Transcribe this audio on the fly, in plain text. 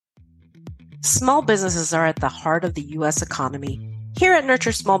Small businesses are at the heart of the U.S. economy. Here at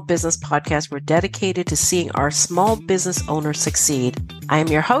Nurture Small Business Podcast, we're dedicated to seeing our small business owners succeed. I am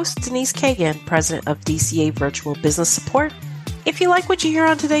your host, Denise Kagan, president of DCA Virtual Business Support. If you like what you hear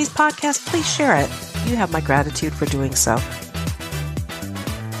on today's podcast, please share it. You have my gratitude for doing so.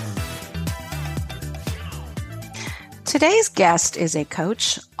 Today's guest is a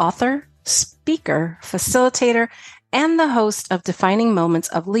coach, author, speaker, facilitator, and the host of Defining Moments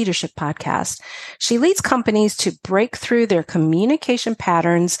of Leadership podcast. She leads companies to break through their communication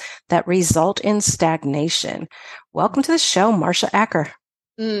patterns that result in stagnation. Welcome to the show, Marsha Acker.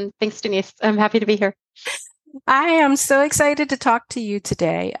 Thanks, Denise. I'm happy to be here. I am so excited to talk to you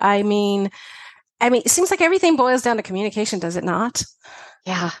today. I mean, it seems like everything boils down to communication, does it not?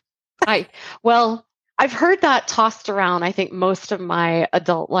 Yeah. I've heard that tossed around, I think, most of my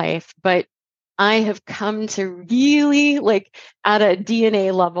adult life, but I have come to really, at a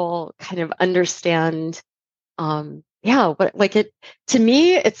DNA level, kind of understand, to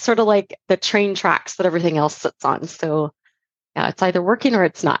me, it's sort of like the train tracks that everything else sits on. So, yeah, it's either working or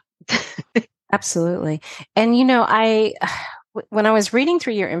it's not. Absolutely. And, when I was reading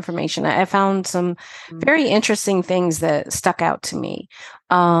through your information, I found some very interesting things that stuck out to me.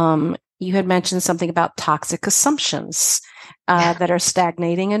 You had mentioned something about toxic assumptions that are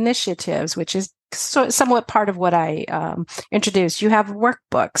stagnating initiatives, which is somewhat part of what I introduced. You have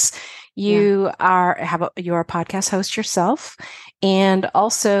workbooks. You're a podcast host yourself, and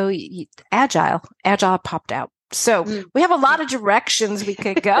also Agile popped out. So we have a lot of directions we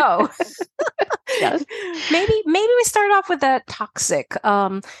could go. Yes. Maybe we start off with that toxic.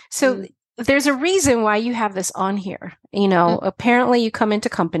 There's a reason why you have this on here. Apparently you come into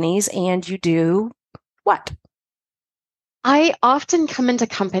companies and you do what? I often come into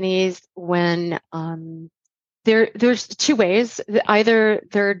companies when there's two ways. Either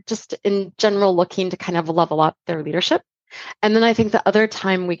they're just in general looking to kind of level up their leadership. And then I think the other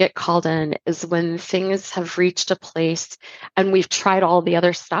time we get called in is when things have reached a place and we've tried all the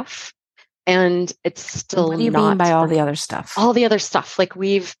other stuff and it's still not. What do you mean by all the other stuff? All the other stuff. Like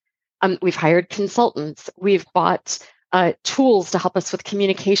we've hired consultants. We've bought tools to help us with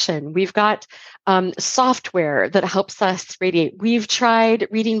communication. We've got software that helps us radiate. We've tried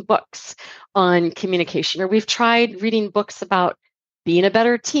reading books on communication, or we've tried reading books about being a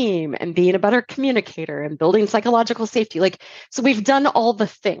better team and being a better communicator and building psychological safety. So we've done all the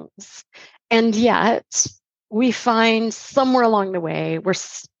things. And yet we find somewhere along the way,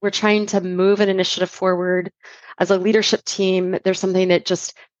 we're trying to move an initiative forward as a leadership team. There's something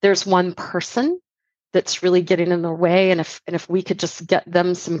that there's one person that's really getting in the way. And if we could just get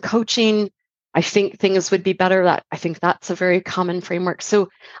them some coaching, I think things would be better. I think that's a very common framework. So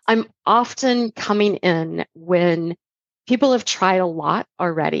I'm often coming in when people have tried a lot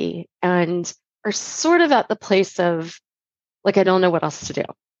already and are sort of at the place of, I don't know what else to do.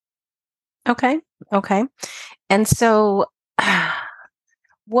 Okay. And so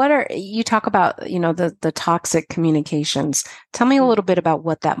you talk about, the toxic communications. Tell me a little bit about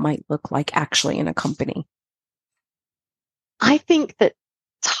what that might look like actually in a company. I think that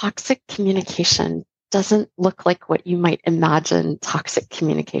toxic communication doesn't look like what you might imagine toxic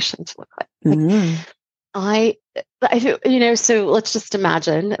communication to look like. So let's just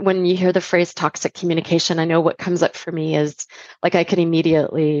imagine when you hear the phrase toxic communication, I know what comes up for me is I can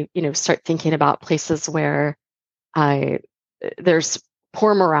immediately, start thinking about places where there's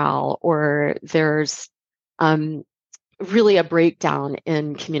poor morale or there's really a breakdown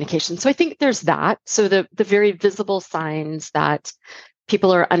in communication. So I think there's that. So the very visible signs that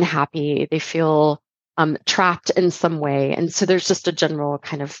people are unhappy, they feel trapped in some way. And so there's just a general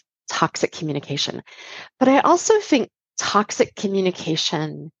kind of toxic communication. But I also think toxic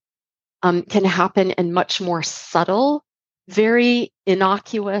communication can happen in much more subtle, very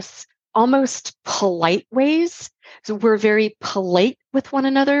innocuous, almost polite ways. So we're very polite with one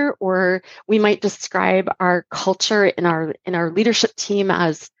another, or we might describe our culture in our leadership team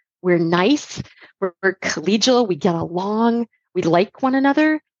as we're nice, we're collegial, we get along, we like one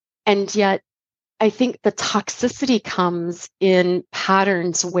another. And yet I think the toxicity comes in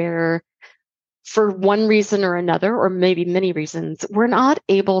patterns where, for one reason or another, or maybe many reasons, we're not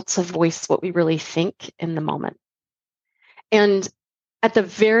able to voice what we really think in the moment. And at the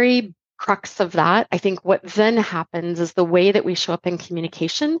very crux of that, I think what then happens is the way that we show up in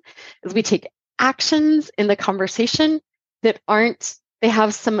communication is we take actions in the conversation that aren't, they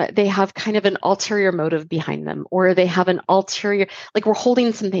have kind of an ulterior motive behind them, or they have an ulterior, we're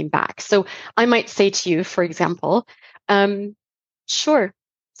holding something back. So I might say to you, for example, sure,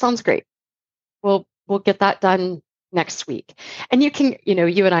 sounds great. We'll get that done next week. And you can,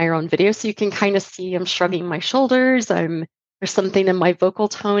 you and I are on video, so you can kind of see I'm shrugging my shoulders. There's something in my vocal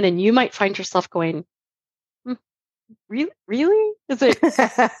tone, and you might find yourself going, "Hmm, really? Is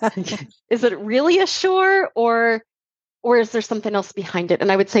it really a sure, or is there something else behind it?"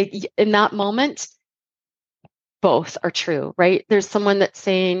 And I would say in that moment, both are true, right? There's someone that's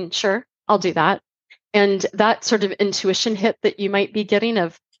saying, sure, I'll do that. And that sort of intuition hit that you might be getting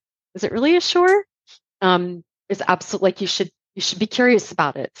of, is it really a sure? Is absolutely like you should be curious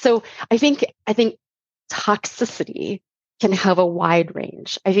about it. So I think toxicity can have a wide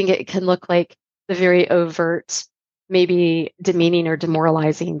range. I think it can look like the very overt, maybe demeaning or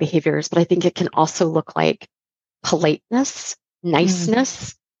demoralizing behaviors, but I think it can also look like politeness, Mm.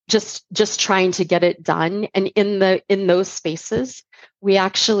 niceness, just trying to get it done. And in those spaces, we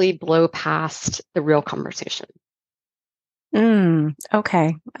actually blow past the real conversation.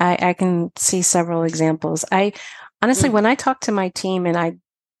 Okay. I can see several examples. I honestly, Mm, when I talk to my team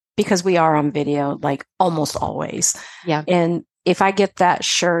because we are on video, like almost always, yeah. and if I get that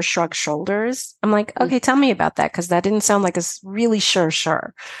sure shrug shoulders, I'm like, Mm, okay, tell me about that because that didn't sound like a really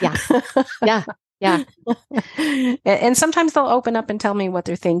sure. yeah. Yeah. Yeah. And sometimes they'll open up and tell me what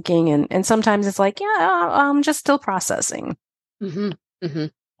they're thinking, and sometimes it's like, yeah, I'm just still processing. Hmm. Hmm.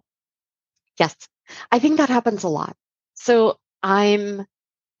 Yes. I think that happens a lot. So I'm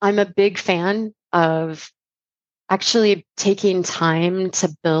a big fan of actually taking time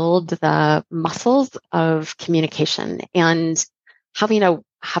to build the muscles of communication and having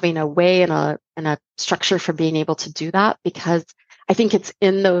a way and a structure for being able to do that, because I think it's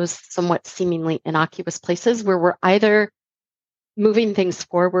in those somewhat seemingly innocuous places where we're either moving things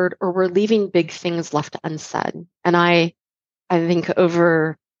forward or we're leaving big things left unsaid. And I think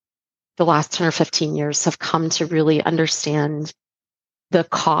over the last 10 or 15 years have come to really understand the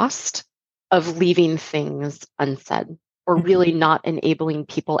cost of leaving things unsaid or really not enabling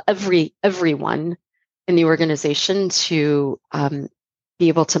people, everyone in the organization to be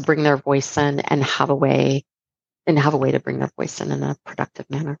able to bring their voice in and have a way to bring their voice in a productive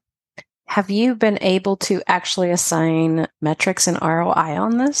manner. Have you been able to actually assign metrics and ROI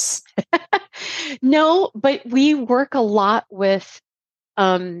on this? No, but we work a lot with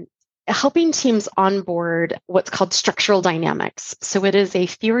um, helping teams onboard what's called structural dynamics. So it is a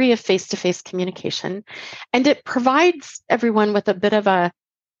theory of face-to-face communication, and it provides everyone with a bit of a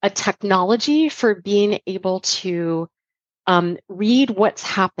technology for being able to read what's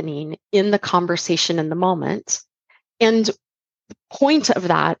happening in the conversation in the moment. And the point of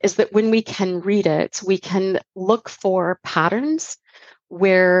that is that when we can read it, we can look for patterns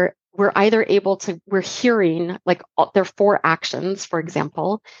where we're hearing like there are four actions, for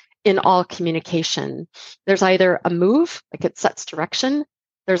example, in all communication. There's either a move, like it sets direction,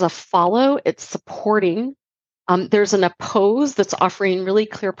 there's a follow, it's supporting, there's an oppose that's offering really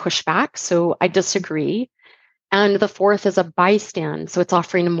clear pushback, so I disagree. And the fourth is a bystand. So it's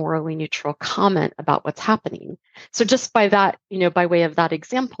offering a morally neutral comment about what's happening. So just by that, by way of that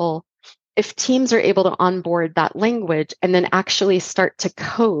example, if teams are able to onboard that language and then actually start to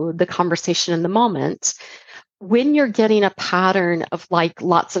code the conversation in the moment, when you're getting a pattern of like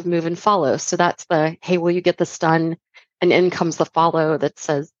lots of move and follow, so that's the, hey, will you get this done? And in comes the follow that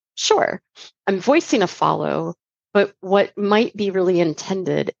says, sure, I'm voicing a follow, but what might be really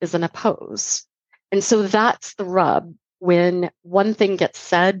intended is an oppose. And so that's the rub when one thing gets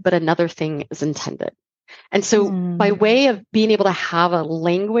said, but another thing is intended. And so, by Mm. way of being able to have a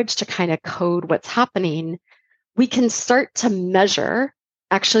language to kind of code what's happening, we can start to measure.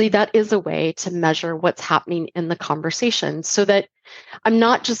 Actually, that is a way to measure what's happening in the conversation so that I'm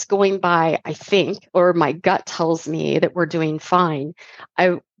not just going by, I think, or my gut tells me that we're doing fine.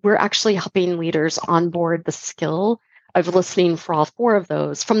 We're actually helping leaders onboard the skill of listening for all four of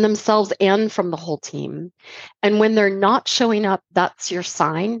those from themselves and from the whole team. And when they're not showing up, that's your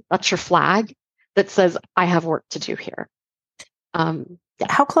sign, that's your flag that says, I have work to do here. Yeah.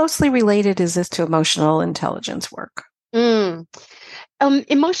 How closely related is this to emotional intelligence work? Mm.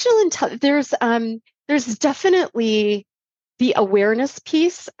 Emotional intelligence, there's definitely the awareness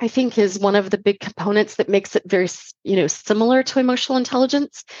piece, I think, is one of the big components that makes it very, similar to emotional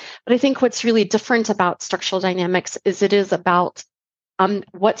intelligence. But I think what's really different about structural dynamics is it is about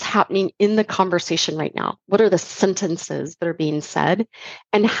what's happening in the conversation right now. What are the sentences that are being said?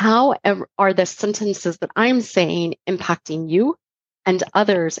 And how are the sentences that I'm saying impacting you and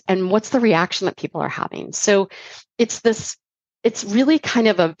others? And what's the reaction that people are having? So it's really kind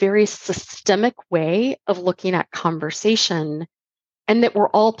of a very systemic way of looking at conversation and that we're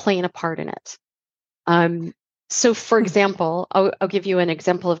all playing a part in it. So, for Hmm. example, I'll give you an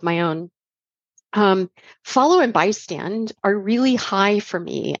example of my own. Um, Follow and bystand are really high for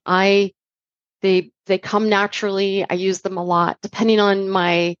me. They come naturally. I use them a lot. Depending on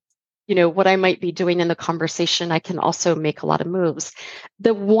my, what I might be doing in the conversation, I can also make a lot of moves.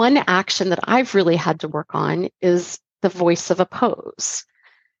 The one action that I've really had to work on is the voice of oppose.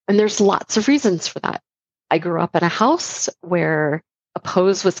 And there's lots of reasons for that. I grew up in a house where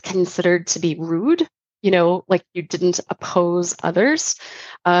oppose was considered to be rude, like you didn't oppose others.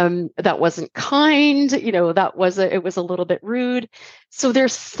 That wasn't kind, it was a little bit rude. So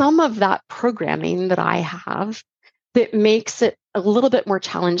there's some of that programming that I have that makes it a little bit more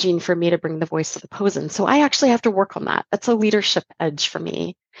challenging for me to bring the voice of oppose in. So I actually have to work on that. That's a leadership edge for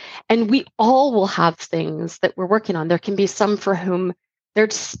me. And we all will have things that we're working on. There can be some for whom they're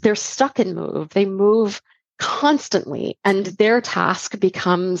stuck in move. They move constantly, and their task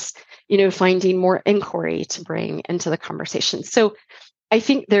becomes, finding more inquiry to bring into the conversation. So I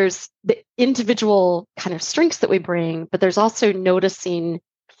think there's the individual kind of strengths that we bring, but there's also noticing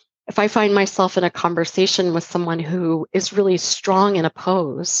if I find myself in a conversation with someone who is really strong in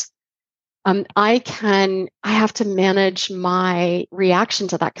oppose, I have to manage my reaction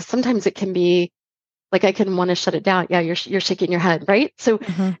to that because sometimes it can be like I can want to shut it down. Yeah, you're shaking your head, right? So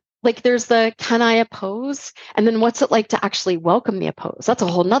Mm-hmm. like there's the can I oppose? And then what's it like to actually welcome the oppose? That's a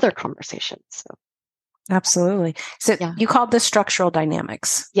whole nother conversation. So Absolutely. So yeah. you called this structural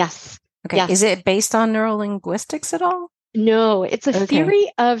dynamics. Yes. Okay. Is Yes. it based on neurolinguistics at all? No, it's a Okay. theory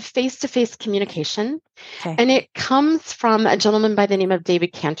of face-to-face communication. Okay. And it comes from a gentleman by the name of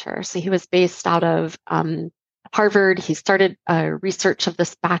David Cantor. So he was based out of Harvard. He started research of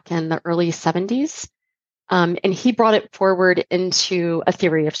this back in the early 70s. And he brought it forward into a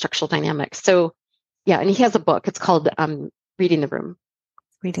theory of structural dynamics. So, yeah, and he has a book. It's called Reading the Room.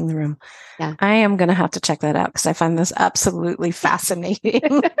 Reading the room. Yeah. I am going to have to check that out because I find this absolutely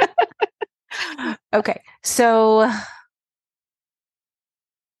fascinating. Okay. So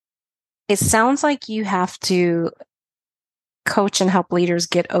it sounds like you have to coach and help leaders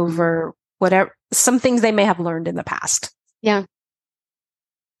get over whatever some things they may have learned in the past. Yeah.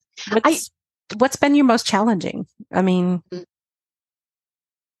 I, What's been your most challenging? I mean,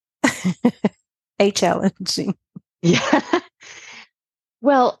 a challenging. yeah.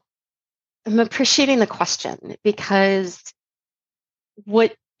 Well, I'm appreciating the question because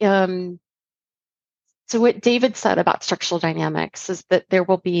what, um, so what David said about structural dynamics is that there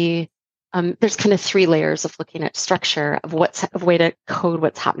will be, there's kind of three layers of looking at structure of what's a way to code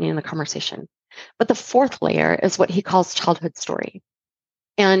what's happening in the conversation. But the fourth layer is what he calls childhood story.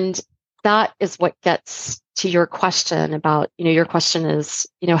 And that is what gets to your question about, your question is,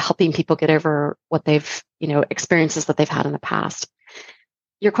 helping people get over what they've, experiences that they've had in the past.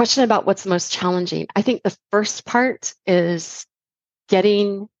 Your question about what's most challenging, I think the first part is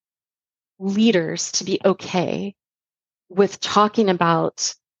getting leaders to be okay with talking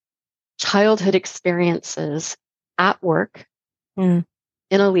about childhood experiences at work Mm.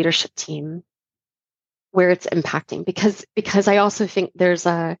 in a leadership team where it's impacting because I also think there's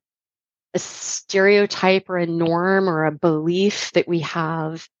a stereotype or a norm or a belief that we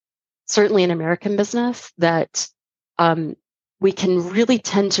have, certainly in American business, that we can really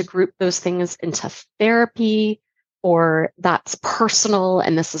tend to group those things into therapy or that's personal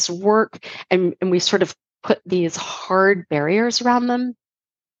and this is work. And we sort of put these hard barriers around them.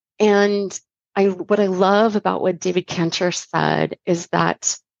 And what I love about what David Cantor said is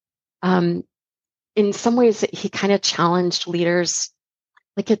that um, in some ways he kind of challenged leaders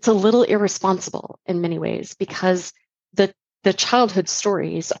like it's a little irresponsible in many ways because the the childhood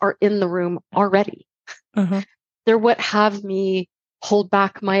stories are in the room already. Mm-hmm. They're what have me hold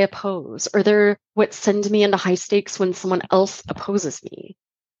back my oppose, or they're what send me into high stakes when someone else opposes me.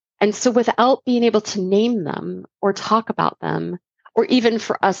 And so without being able to name them or talk about them, or even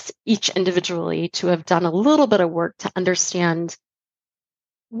for us each individually to have done a little bit of work to understand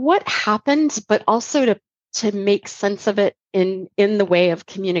what happened, but also to make sense of it in the way of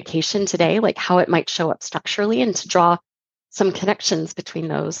communication today, like how it might show up structurally, and to draw some connections between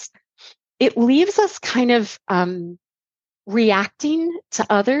those. It leaves us kind of reacting to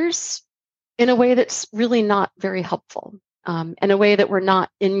others in a way that's really not very helpful, in a way that we're not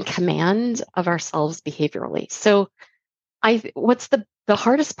in command of ourselves behaviorally. So, what's the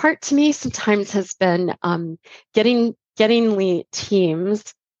hardest part to me sometimes has been getting lead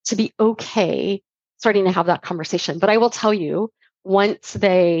teams to be okay starting to have that conversation. But I will tell you, once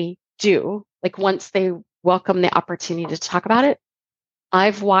they do, like once they welcome the opportunity to talk about it,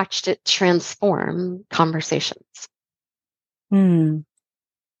 I've watched it transform conversations. Mm.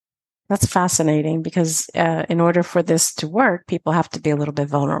 That's fascinating because in order for this to work, people have to be a little bit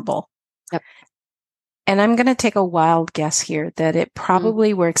vulnerable. Yep. And I'm going to take a wild guess here that it Mm.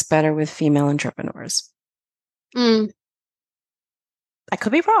 probably works better with female entrepreneurs. Mm. I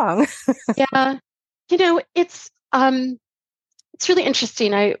could be wrong. Yeah. It's really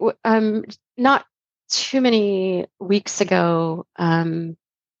interesting. Not too many weeks ago,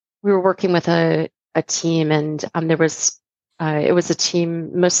 we were working with a team, and it was a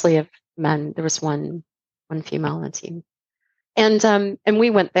team mostly of men. There was one female on the team, and we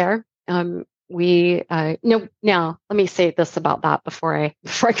went there. We no Now let me say this about that before I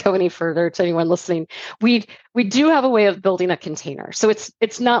before I go any further to anyone listening. We do have a way of building a container, so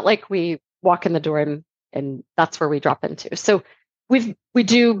it's not like we walk in the door and that's where we drop into. So we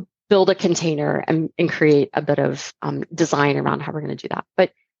do build a container and create a bit of design around how we're going to do that.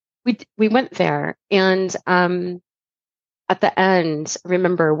 But we went there, and at the end, I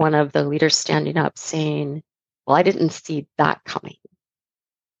remember one of the leaders standing up saying, "Well, I didn't see that coming."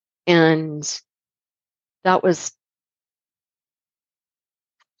 And that was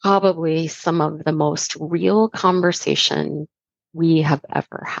probably some of the most real conversation we have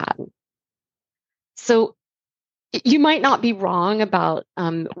ever had. So you might not be wrong about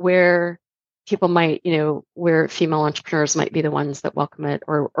where people might, where female entrepreneurs might be the ones that welcome it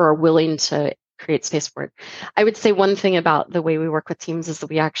or are willing to create space for it. I would say one thing about the way we work with teams is that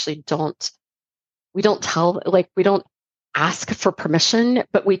we don't tell, like, we don't ask for permission,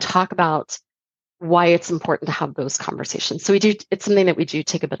 but we talk about why it's important to have those conversations. So it's something that we do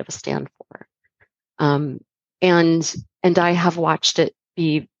take a bit of a stand for. Um, and I have watched it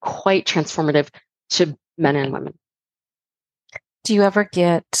be quite transformative to men and women. Do you ever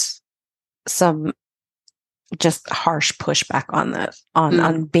get some just harsh pushback on that, Mm.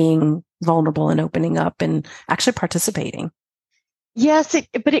 on being vulnerable and opening up and actually participating? Yes,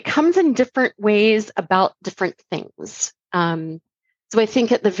 but it comes in different ways about different things. So I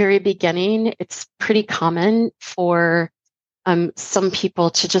think at the very beginning, it's pretty common for some people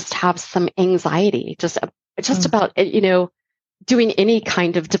to just have some anxiety, just Mm. about doing any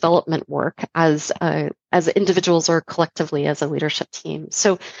kind of development work as individuals or collectively as a leadership team.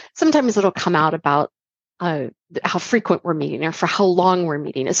 So sometimes it'll come out about how frequent we're meeting or for how long we're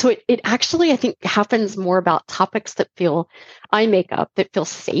meeting. So it actually, I think, happens more about topics that I make up that feel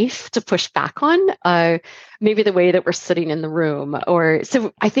safe to push back on, maybe the way that we're sitting in the room. Or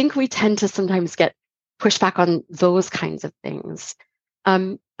so I think we tend to sometimes get pushback on those kinds of things.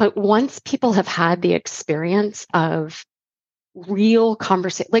 But once people have had the experience of real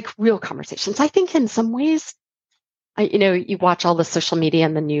conversations, I think in some ways, you watch all the social media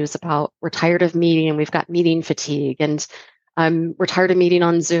and the news about we're tired of meeting and we've got meeting fatigue and we're tired of meeting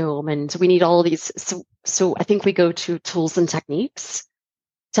on Zoom and we need all these. So I think we go to tools and techniques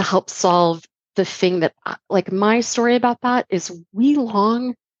to help solve the thing that, like, my story about that is we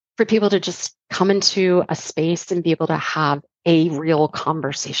long for people to just come into a space and be able to have a real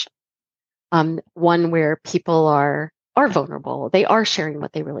conversation, one where people are vulnerable, they are sharing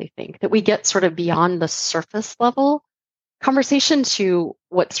what they really think, that we get sort of beyond the surface level conversation to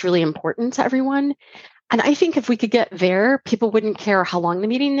what's really important to everyone. And I think if we could get there, people wouldn't care how long the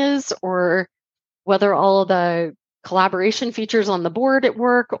meeting is or whether all the collaboration features on the board at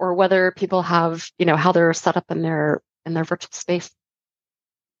work or whether people have, how they're set up in their virtual space.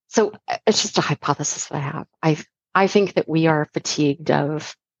 So it's just a hypothesis that I have. I think that we are fatigued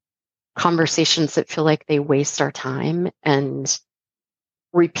of conversations that feel like they waste our time and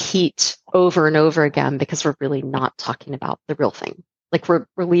repeat over and over again because we're really not talking about the real thing. Like we're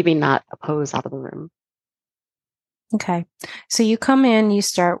leaving that oppose out of the room. Okay. So you come in, you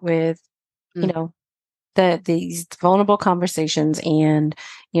start with, you Mm. know, these vulnerable conversations and,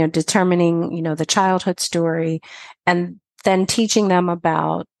 determining, the childhood story and then teaching them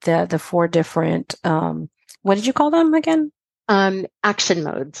about the four different, what did you call them again? Action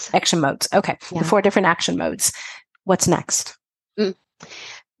modes. Action modes. Okay. The Yeah. four different action modes. What's next? Mm.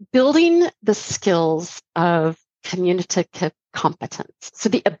 Building the skills of communicative competence. So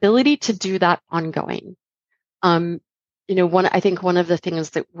the ability to do that ongoing. I think one of the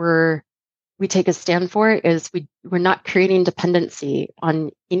things that we take a stand for is we're not creating dependency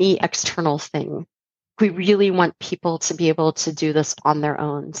on any external thing. We really want people to be able to do this on their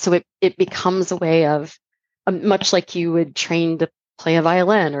own. So it becomes a way of, much like you would train to play a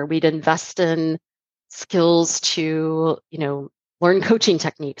violin, or we'd invest in skills to, learn coaching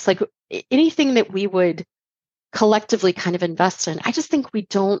techniques, like anything that we would collectively kind of invest in. I just think we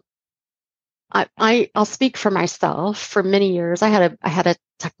don't. I'll speak for myself. For many years, I had a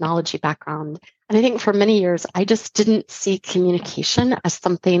technology background, and I think for many years I just didn't see communication as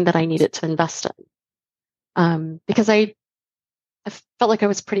something that I needed to invest in, because I felt like I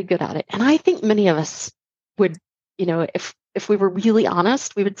was pretty good at it. And I think many of us would, if we were really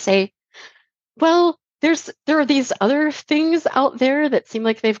honest, we would say, well, there are these other things out there that seem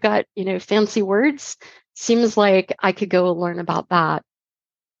like they've got, fancy words. Seems like I could go learn about that.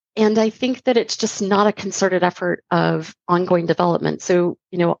 And I think that it's just not a concerted effort of ongoing development. So,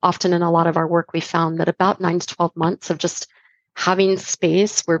 often in a lot of our work, we found that about 9 to 12 months of just having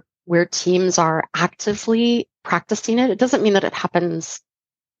space where teams are actively practicing it. It doesn't mean that it happens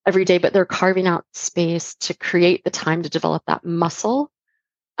every day, but they're carving out space to create the time to develop that muscle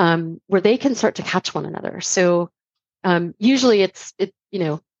where they can start to catch one another. So usually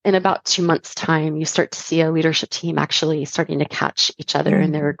in about 2 months' time, you start to see a leadership team actually starting to catch each other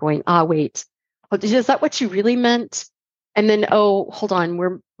and they're going, wait, is that what you really meant? And then, hold on,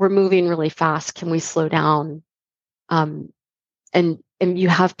 we're moving really fast. Can we slow down? And you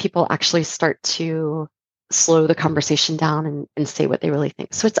have people actually start to slow the conversation down and say what they really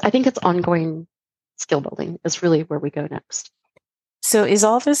think. So I think it's ongoing skill building is really where we go next. So is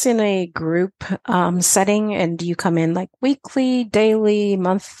all this in a group setting, and do you come in like weekly, daily,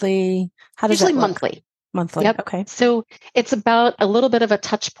 monthly? How does Usually that work? monthly. Monthly. Yep. Okay. So it's about a little bit of a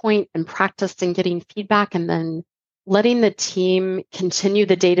touch point and practice and getting feedback and then letting the team continue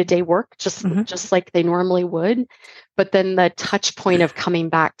the day-to-day work just like they normally would. But then the touch point of coming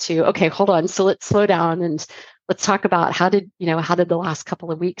back to, okay, hold on. So let's slow down and let's talk about how did the last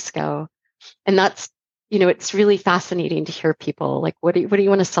couple of weeks go? And that's, it's really fascinating to hear people like, what do you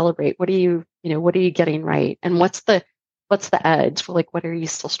want to celebrate? What are you getting right? And what's the edge? Like, what are you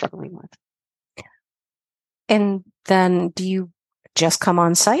still struggling with? And then do you just come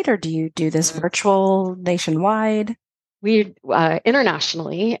on site, or do you do this virtual nationwide? We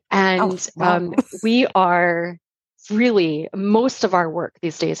internationally, and wow. we are really, most of our work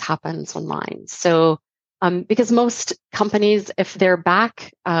these days happens online. So because most companies, if they're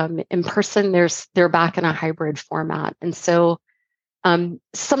back in person, they're back in a hybrid format. And so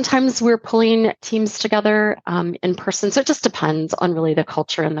sometimes we're pulling teams together in person. So it just depends on really the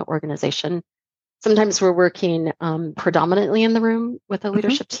culture and the organization. Sometimes we're working predominantly in the room with a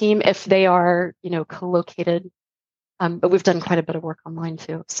leadership team if they are, co-located. But we've done quite a bit of work online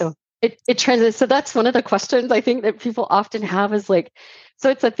too. So it translates. So that's one of the questions I think that people often have is like, so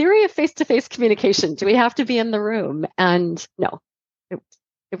it's a theory of face-to-face communication. Do we have to be in the room? And no,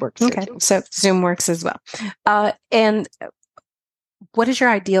 it works. Okay. So Zoom works as well. And what is your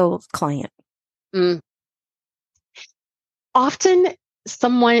ideal client? Often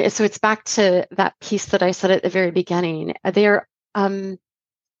someone, so it's back to that piece that I said at the very beginning. I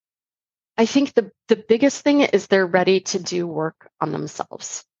think the biggest thing is they're ready to do work on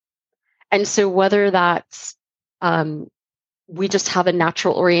themselves. And so whether that's we just have a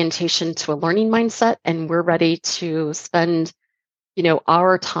natural orientation to a learning mindset and we're ready to spend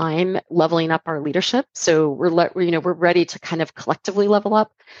our time leveling up our leadership. So we're ready to kind of collectively level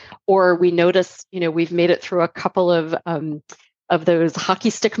up, or we notice, we've made it through a couple of those hockey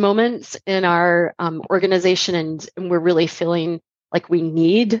stick moments in our organization, and we're really feeling like we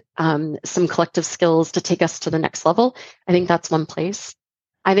need some collective skills to take us to the next level. I think that's one place.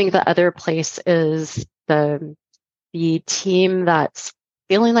 I think the other place is the team that's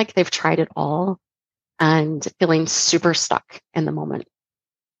feeling like they've tried it all and feeling super stuck in the moment.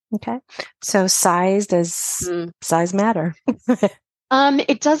 Okay. So does size matter?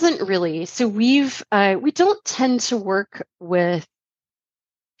 It doesn't really. So we don't tend to work with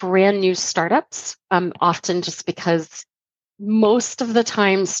brand new startups, often just because most of the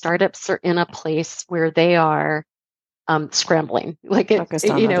time startups are in a place where they are scrambling, like focused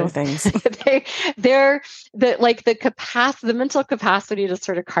on other things. they're the mental capacity to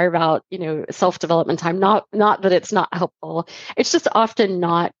sort of carve out, self-development time. Not that it's not helpful. It's just often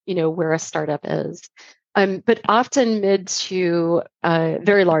not, where a startup is. But often mid to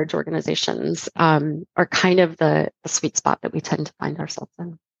very large organizations are kind of the sweet spot that we tend to find ourselves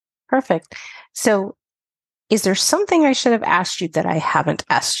in. Perfect. So, is there something I should have asked you that I haven't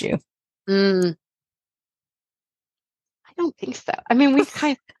asked you? I don't think so. I mean,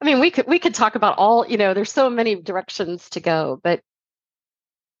 we could talk about all, there's so many directions to go, but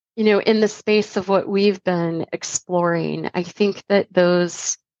in the space of what we've been exploring, I think that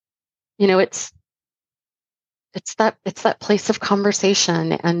those, it's that place of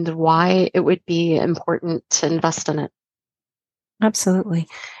conversation and why it would be important to invest in it. Absolutely.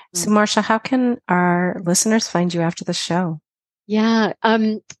 So, Marcia, how can our listeners find you after the show? Yeah.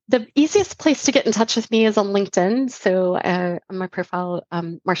 The easiest place to get in touch with me is on LinkedIn. So on my profile,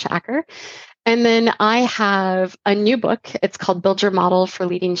 Marcia Acker. And then I have a new book. It's called Build Your Model for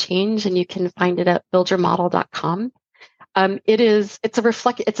Leading Change, and you can find it at buildyourmodel.com.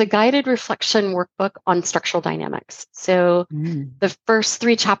 It's a guided reflection workbook on structural dynamics. So the first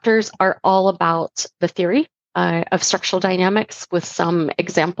 3 chapters are all about the theory of structural dynamics with some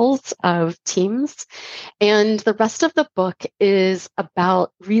examples of teams. And the rest of the book is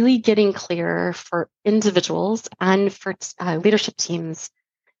about really getting clear for individuals and for leadership teams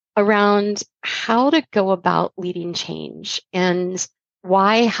around how to go about leading change and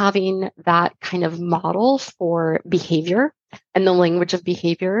why having that kind of model for behavior and the language of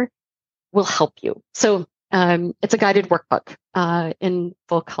behavior will help you. So it's a guided workbook in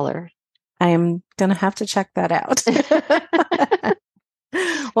full color. I am going to have to check that out.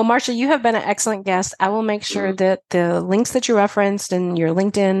 Well, Marcia, you have been an excellent guest. I will make sure that the links that you referenced and your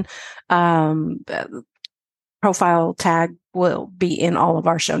LinkedIn profile tag will be in all of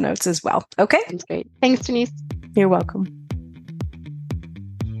our show notes as well. Okay? That's great. Thanks, Denise. You're welcome.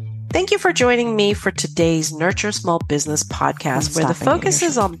 Thank you for joining me for today's Nurture Small Business podcast, where the focus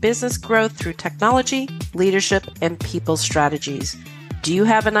is on business growth through technology, leadership, and people strategies. Do you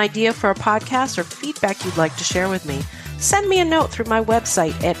have an idea for a podcast or feedback you'd like to share with me? Send me a note through my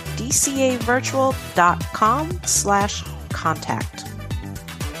website at dcavirtual.com/contact.